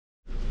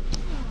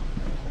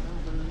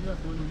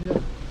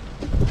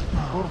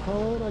Por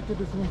favor, hay que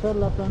desmontar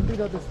la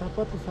plantilla de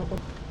zapatos.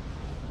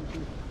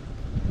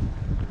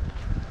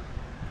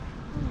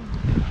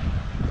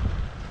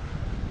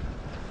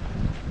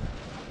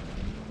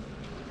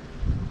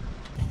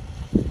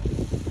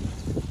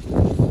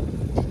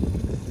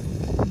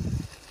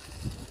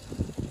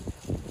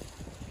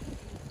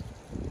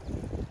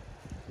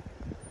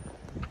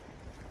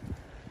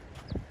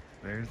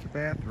 There's the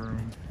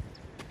bathroom.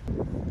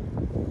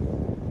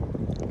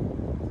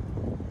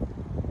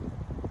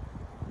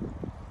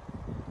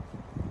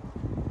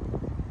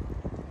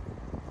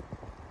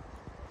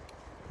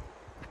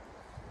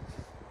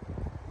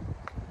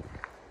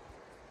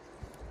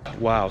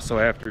 Wow, so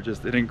after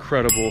just an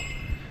incredible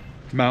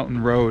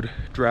mountain road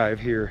drive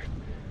here,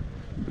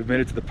 we've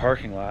made it to the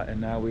parking lot, and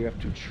now we have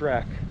to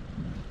trek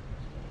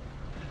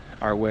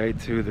our way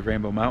to the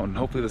Rainbow Mountain.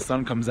 Hopefully the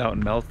sun comes out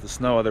and melts the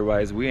snow,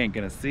 otherwise we ain't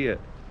gonna see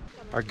it.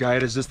 Our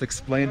guide has just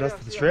explained us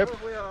the trip.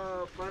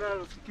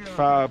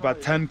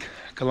 About 10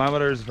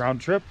 kilometers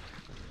round trip.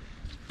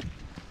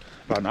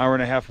 About an hour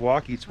and a half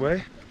walk each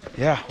way.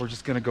 Yeah, we're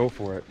just gonna go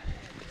for it.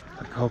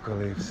 The coca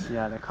leaves.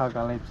 Yeah, the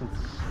coca leaves,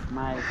 it's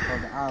nice for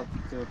the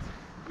altitude,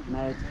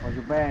 nice for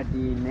your body,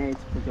 nice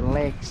for your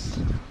legs.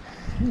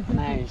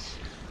 Nice.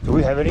 Do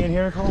we have any in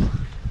here, Nicole?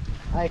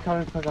 I call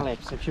it coca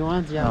leaves. If you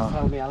want, just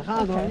tell me,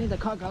 Alejandro, I need the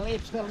coca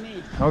leaves, tell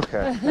me.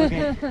 Okay.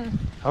 Okay.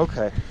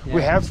 Okay. Yeah.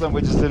 We have some,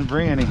 we just didn't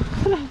bring any.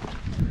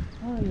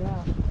 Oh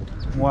yeah.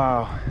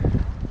 Wow.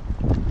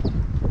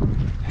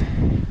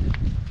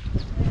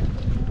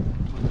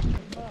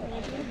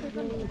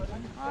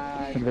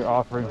 I think they're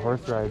offering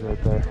horse rides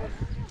right there.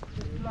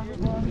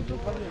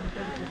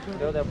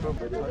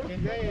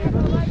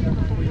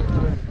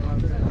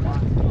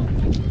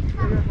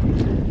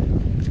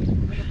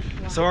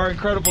 So our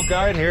incredible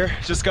guide here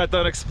just got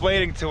done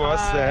explaining to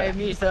us that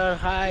Mr.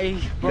 Hi,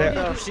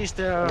 brother,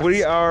 sister.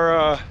 we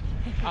are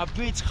A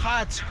bit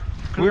hot.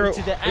 To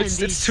the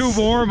it's too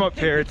warm up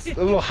here. It's a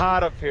little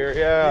hot up here.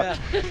 Yeah.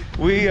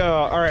 We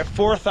are at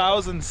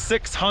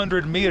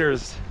 4,600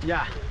 meters.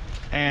 Yeah.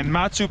 And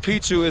Machu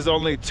Picchu is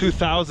only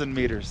 2,000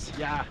 meters.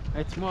 Yeah.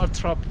 It's more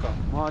tropical,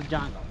 more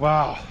jungle.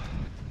 Wow.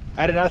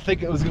 I did not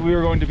think we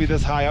were going to be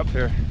this high up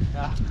here.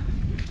 Yeah.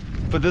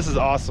 But this is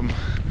awesome.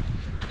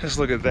 Just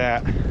look at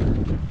that.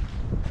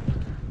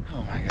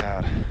 Oh my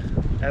God.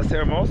 Es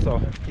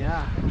hermoso.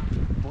 Yeah.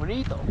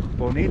 Bonito.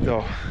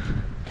 Bonito.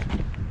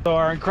 So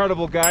our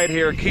incredible guide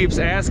here keeps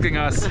asking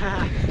us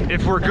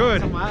if we're good.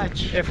 So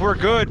much. If we're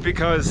good,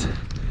 because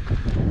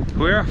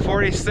we're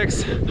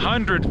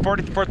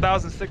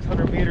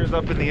 44,600 meters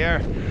up in the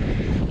air.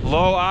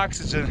 Low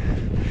oxygen,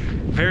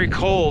 very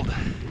cold.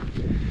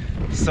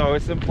 So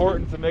it's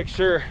important to make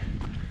sure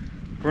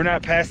we're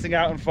not passing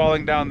out and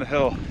falling down the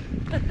hill.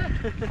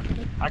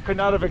 I could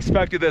not have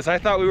expected this. I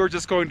thought we were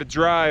just going to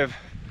drive,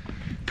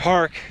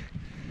 park,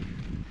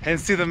 and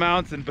see the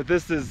mountain, but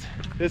this is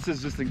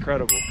just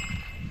incredible.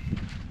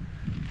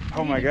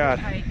 Oh my God.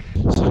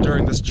 So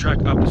during this trek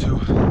up to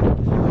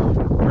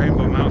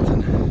Rainbow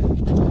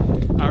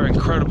Mountain, our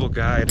incredible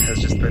guide has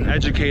just been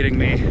educating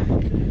me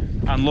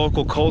on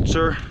local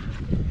culture,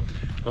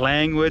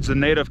 language, the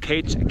native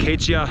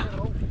Quechua,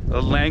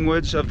 the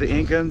language of the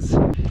Incans.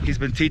 He's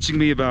been teaching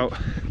me about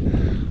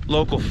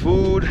local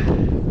food,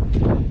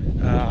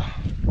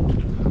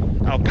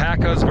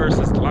 alpacas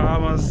versus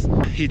llamas.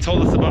 He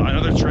told us about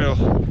another trail,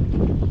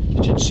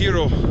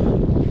 Chichiro,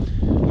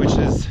 which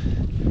is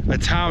a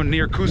town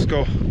near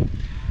Cusco,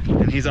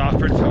 and he's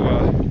offered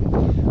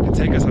to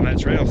take us on that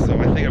trail, so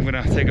I think I'm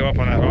gonna take him up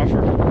on that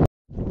offer.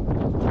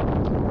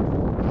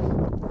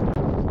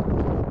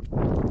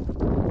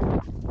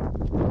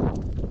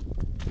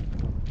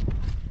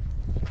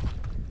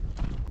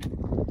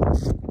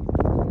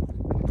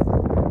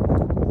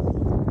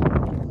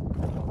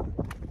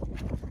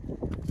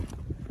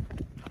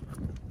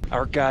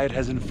 Our guide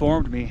has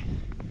informed me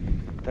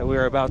that we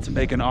are about to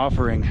make an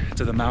offering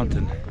to the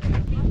mountain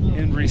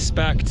in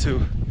respect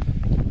to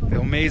the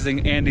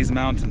amazing Andes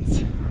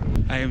Mountains.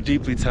 I am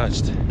deeply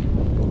touched.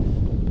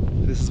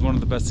 This is one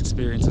of the best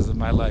experiences of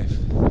my life.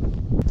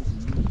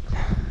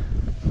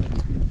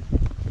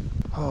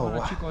 Oh,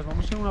 wow. Chicos,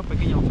 vamos a hacer una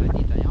pequeña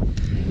ofrendita, ¿ya?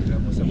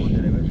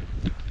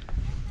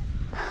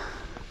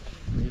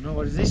 You know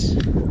what is this?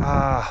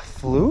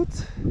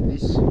 Flute?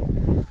 This.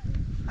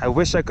 I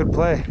wish I could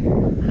play.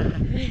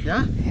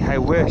 Yeah? I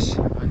wish.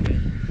 Okay.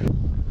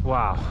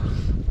 Wow.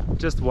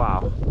 Just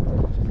wow.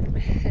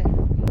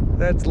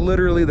 That's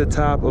literally the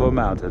top of a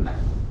mountain.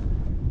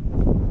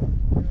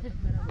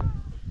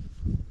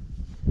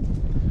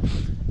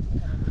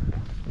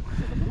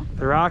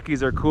 The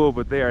Rockies are cool,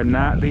 but they are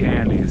not the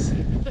Andes.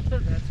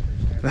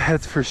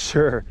 That's for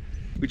sure.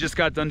 We just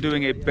got done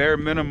doing a bare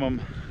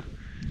minimum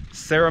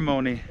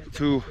ceremony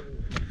to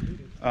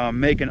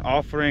make an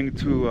offering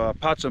to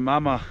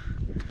Pachamama,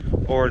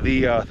 or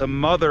the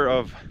mother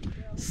of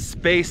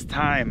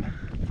space-time,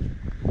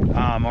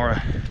 or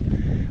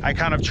I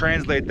kind of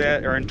translate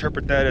that or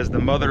interpret that as the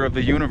mother of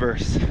the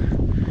universe,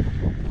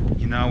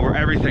 you know, where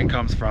everything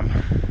comes from.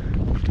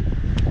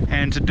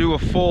 And to do a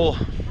full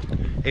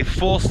a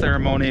full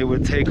ceremony, it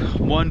would take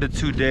 1 to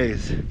 2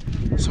 days.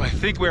 So I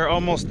think we're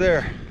almost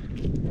there.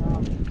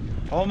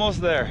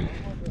 Almost there.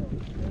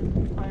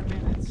 5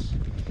 minutes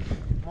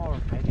more,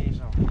 I think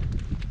so.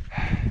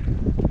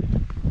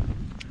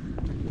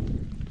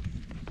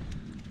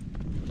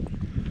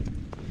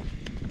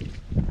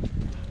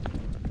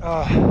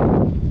 How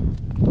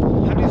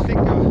do you think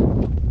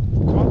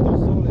 ¿cuántos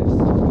soles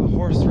the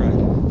horse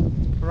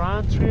ride?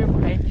 Round trip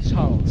 80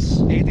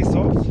 sols. 80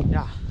 soles?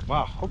 Yeah.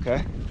 Wow,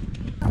 okay.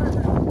 So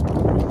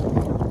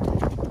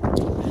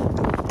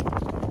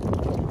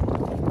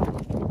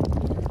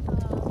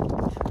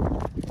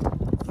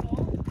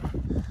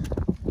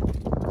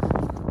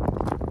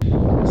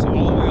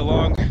all the way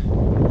along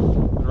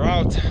the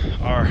route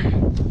are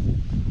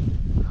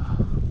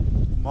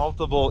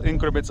multiple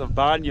increments of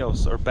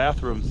baños or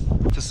bathrooms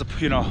to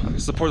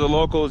support the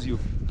locals. You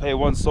pay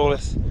 1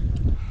 soles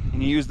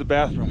and you use the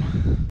bathroom.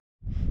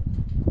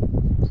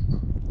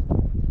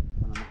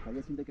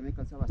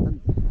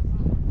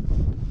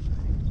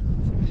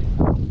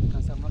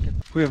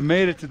 We have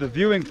made it to the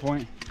viewing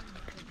point.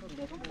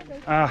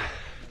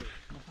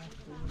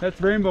 That's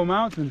Rainbow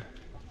Mountain.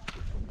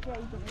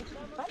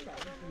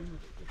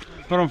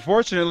 But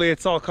unfortunately,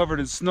 it's all covered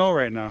in snow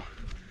right now.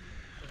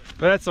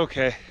 But that's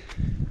okay.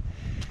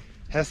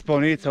 Es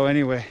bonito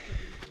anyway.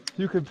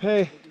 You could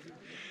pay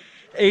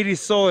 80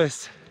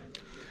 soles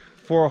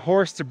for a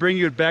horse to bring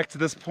you back to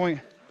this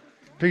point.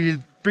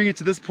 Bring you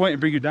to this point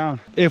and bring you down.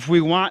 If we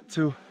want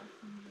to,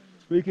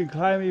 we can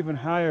climb even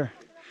higher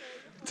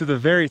to the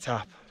very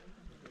top,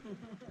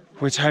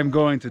 which I'm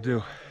going to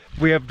do.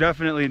 We have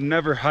definitely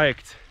never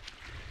hiked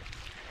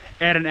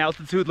at an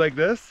altitude like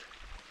this,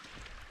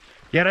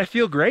 yet I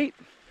feel great.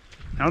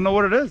 I don't know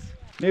what it is.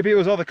 Maybe it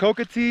was all the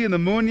coca tea and the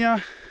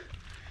munya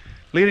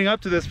leading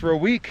up to this for a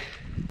week,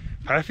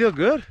 but I feel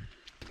good.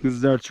 This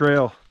is our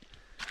trail.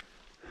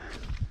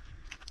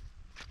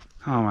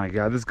 Oh my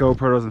God, this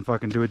GoPro doesn't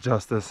fucking do it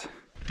justice.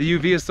 The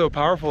UV is so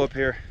powerful up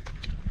here.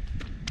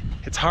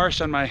 It's harsh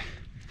on my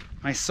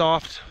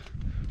soft,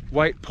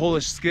 white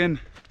Polish skin.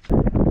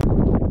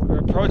 We're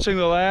approaching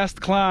the last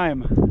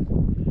climb.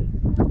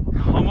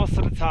 Almost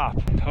to the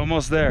top,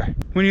 almost there.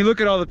 When you look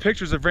at all the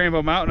pictures of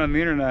Rainbow Mountain on the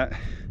internet,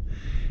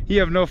 you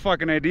have no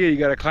fucking idea you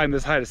gotta climb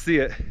this high to see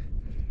it.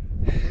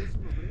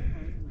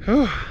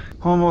 Whew,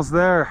 almost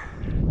there.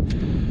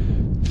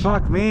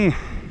 Fuck me.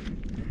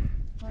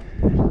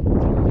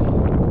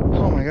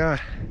 Oh my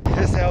God.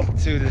 This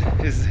altitude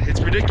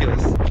it's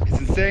ridiculous. It's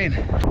insane.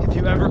 If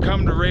you ever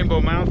come to Rainbow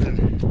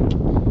Mountain,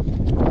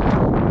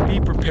 be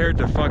prepared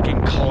to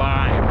fucking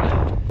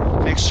climb.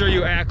 Make sure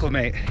you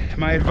acclimate.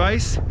 My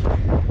advice,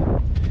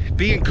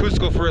 be in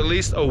Cusco for at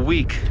least a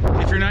week.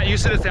 If you're not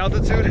used to this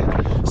altitude,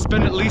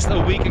 spend at least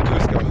a week in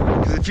Cusco.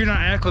 Because if you're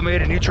not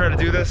acclimated and you try to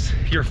do this,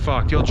 you're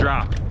fucked. You'll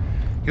drop.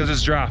 You'll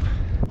just drop.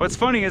 What's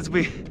funny is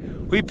we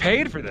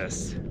paid for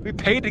this. We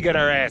paid to get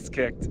our ass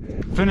kicked.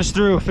 Finish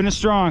through, finish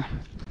strong.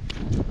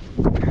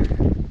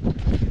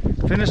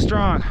 Finish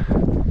strong.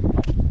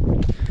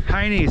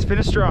 High knees,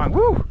 finish strong.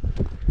 Woo!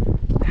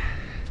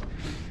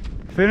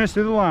 Finish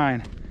through the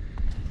line.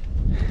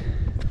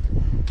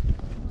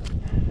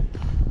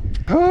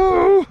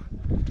 Oh!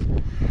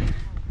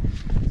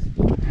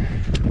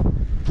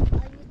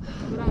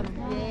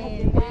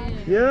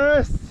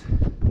 Yes!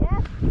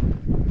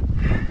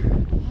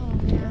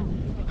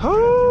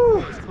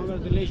 Oh!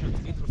 Congratulations,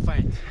 it will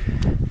find.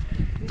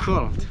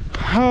 Cool.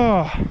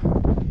 Oh!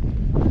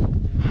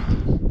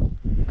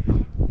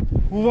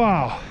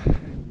 Wow!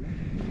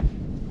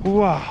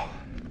 Wow!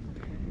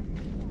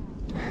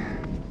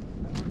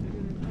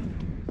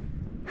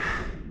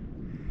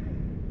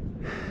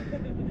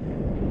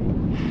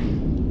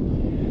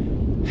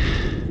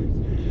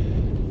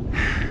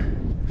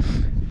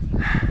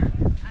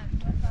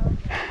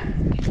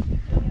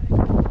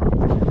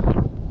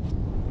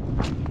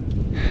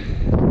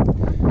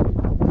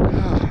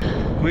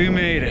 We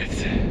made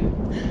it.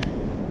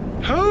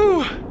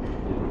 Oh!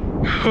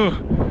 Oh,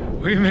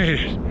 we made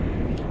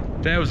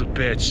it. That was a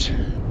bitch.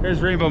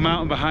 There's Rainbow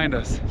Mountain behind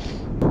us.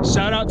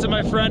 Shout out to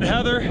my friend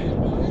Heather,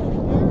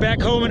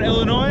 back home in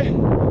Illinois.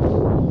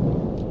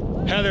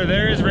 Heather,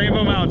 there is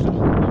Rainbow Mountain.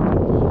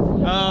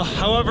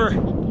 However,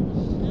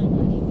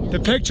 the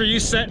picture you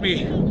sent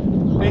me,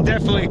 they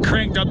definitely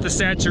cranked up the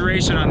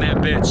saturation on that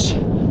bitch.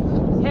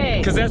 Hey!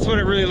 Because that's what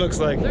it really looks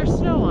like. There's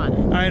snow on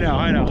it. I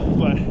know,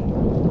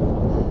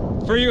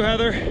 but for you,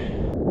 Heather.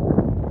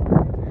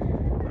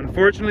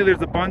 Unfortunately,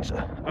 there's a bunch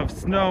of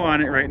snow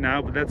on it right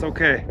now, but that's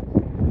okay.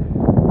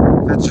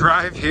 The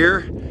drive here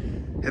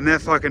and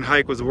that fucking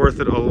hike was worth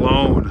it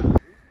alone.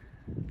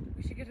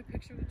 We should get a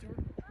picture with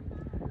Jordan.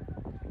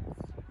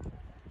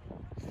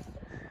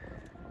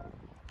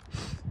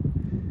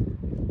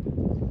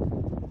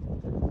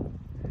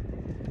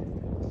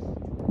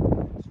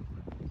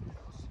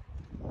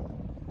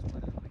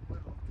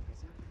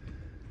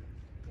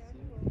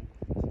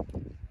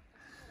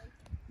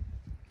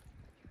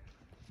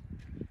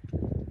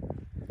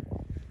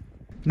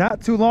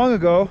 Not too long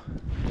ago,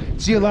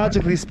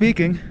 geologically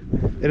speaking,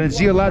 in a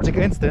geologic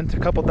instant, a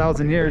couple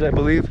thousand years I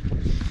believe,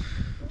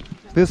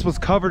 this was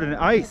covered in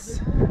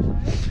ice.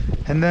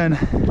 And then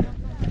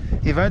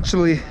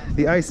eventually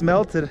the ice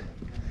melted,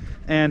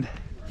 and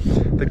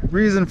the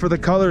reason for the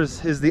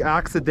colors is the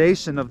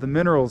oxidation of the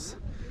minerals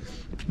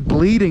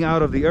bleeding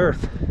out of the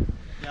earth.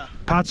 Yeah.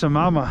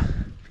 Pachamama.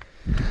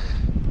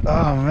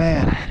 Oh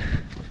man.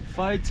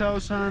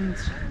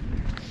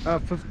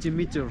 5,050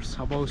 meters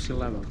above sea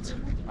level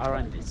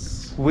around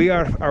this.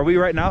 Are we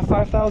right now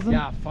 5,000?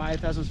 Yeah,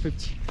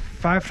 5,050.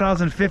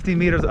 5,050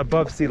 meters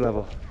above sea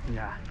level.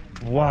 Yeah.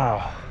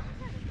 Wow.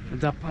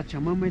 The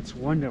Pachamama, it's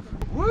wonderful.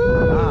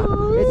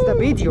 Woo! It's the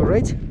video,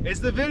 right? It's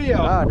the video.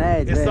 Oh,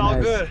 nice. It's all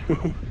nice. good.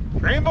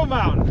 Rainbow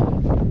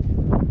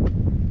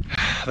Mountain.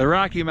 The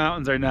Rocky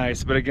Mountains are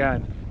nice, but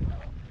again,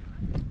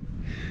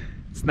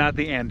 it's not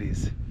the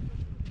Andes.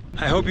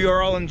 I hope you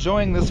are all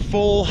enjoying this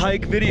full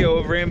hike video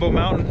of Rainbow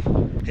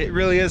Mountain. It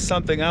really is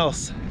something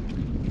else.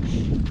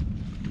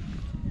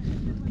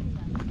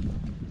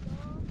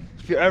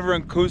 If you're ever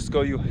in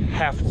Cusco, you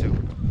have to.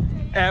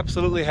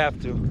 Absolutely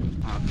have to.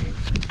 Okay.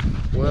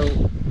 Well,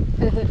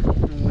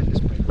 when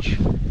this page.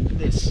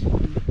 This.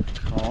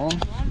 Oh.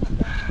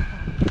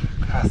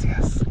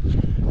 Gracias.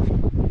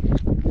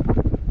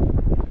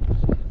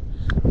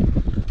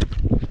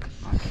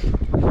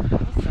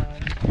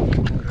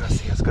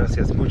 Gracias,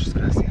 gracias, muchas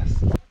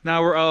gracias.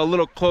 Now we're a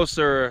little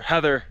closer.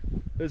 Heather,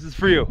 this is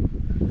for you.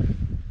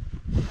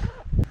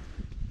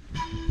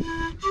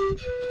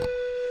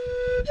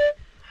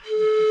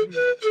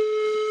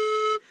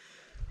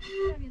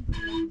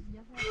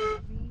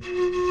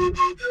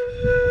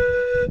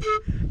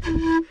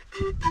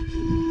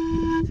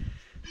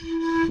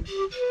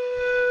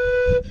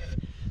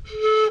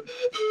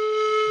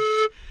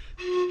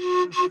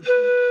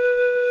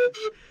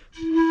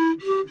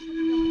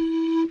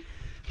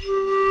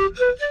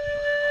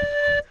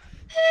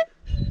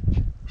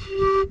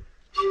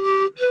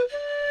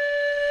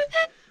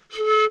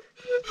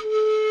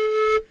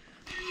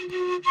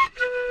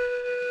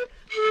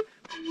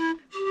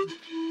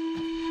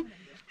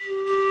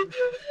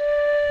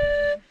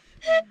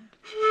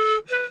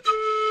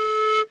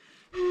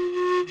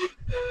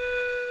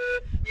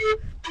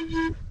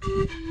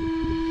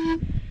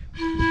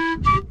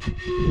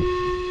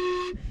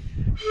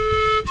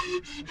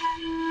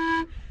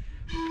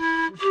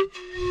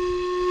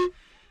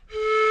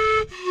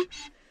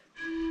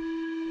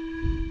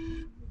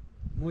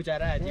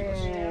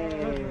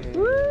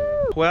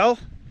 Well,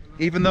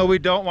 even though we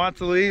don't want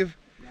to leave,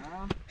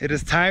 it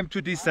is time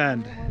to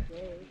descend.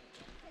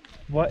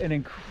 What an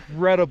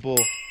incredible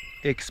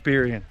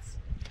experience.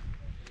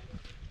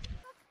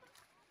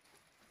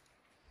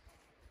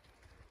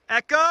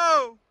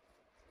 Echo!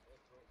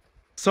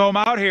 So I'm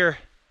out here,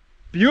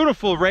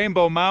 beautiful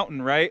Rainbow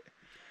Mountain, right?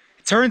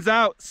 It turns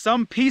out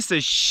some piece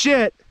of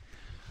shit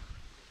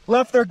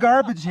left their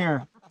garbage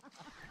here.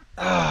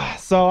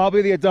 So I'll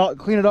be the adult,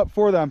 clean it up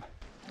for them.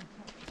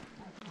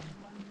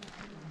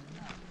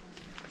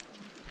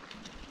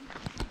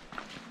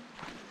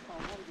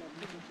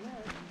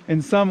 In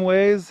some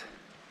ways,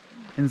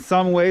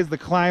 the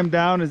climb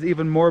down is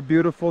even more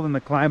beautiful than the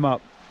climb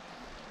up,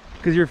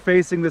 because you're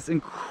facing this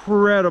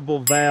incredible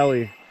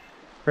valley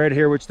right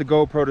here, which the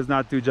GoPro does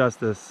not do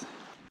justice.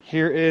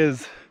 Here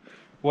is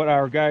what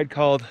our guide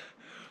called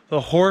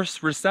the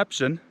horse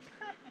reception,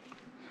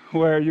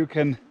 where you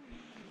can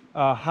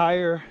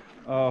hire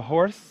a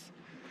horse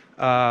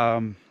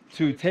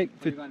to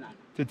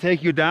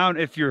take you down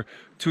if you're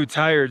too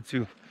tired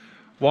to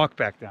walk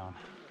back down.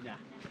 Yeah.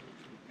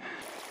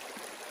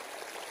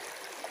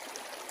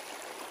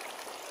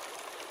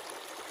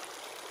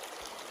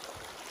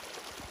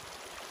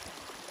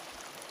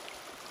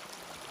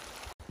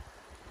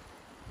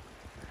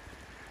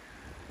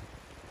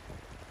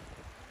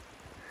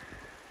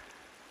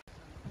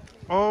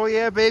 Oh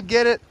yeah, babe,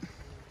 get it.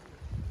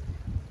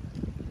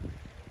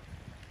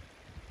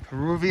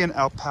 Peruvian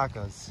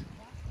alpacas.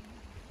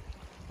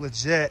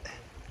 Legit.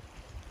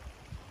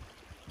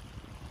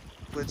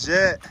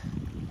 Legit.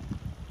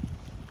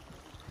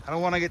 I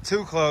don't want to get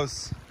too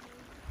close.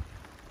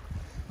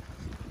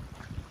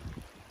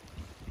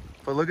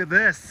 But look at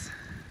this.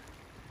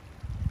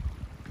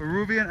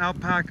 Peruvian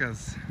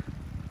alpacas.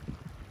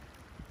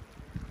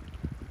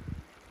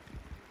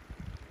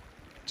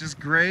 Just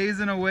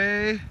grazing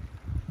away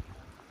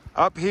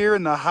up here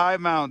in the high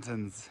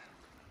mountains.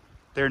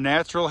 Their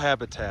natural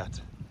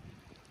habitat.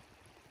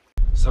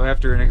 So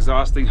after an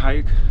exhausting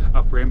hike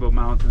up Rainbow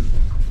Mountain,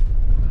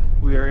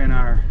 we are in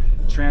our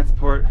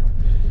transport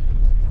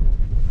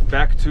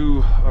back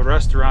to a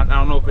restaurant. I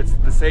don't know if it's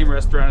the same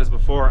restaurant as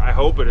before. I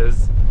hope it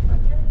is,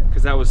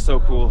 because that was so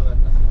cool.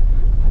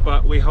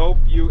 But we hope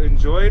you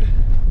enjoyed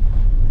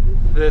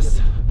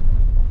this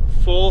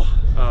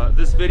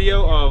this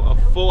video of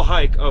a full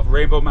hike of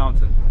Rainbow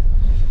Mountain.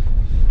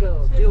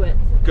 Go do it.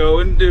 Go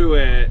and do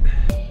it.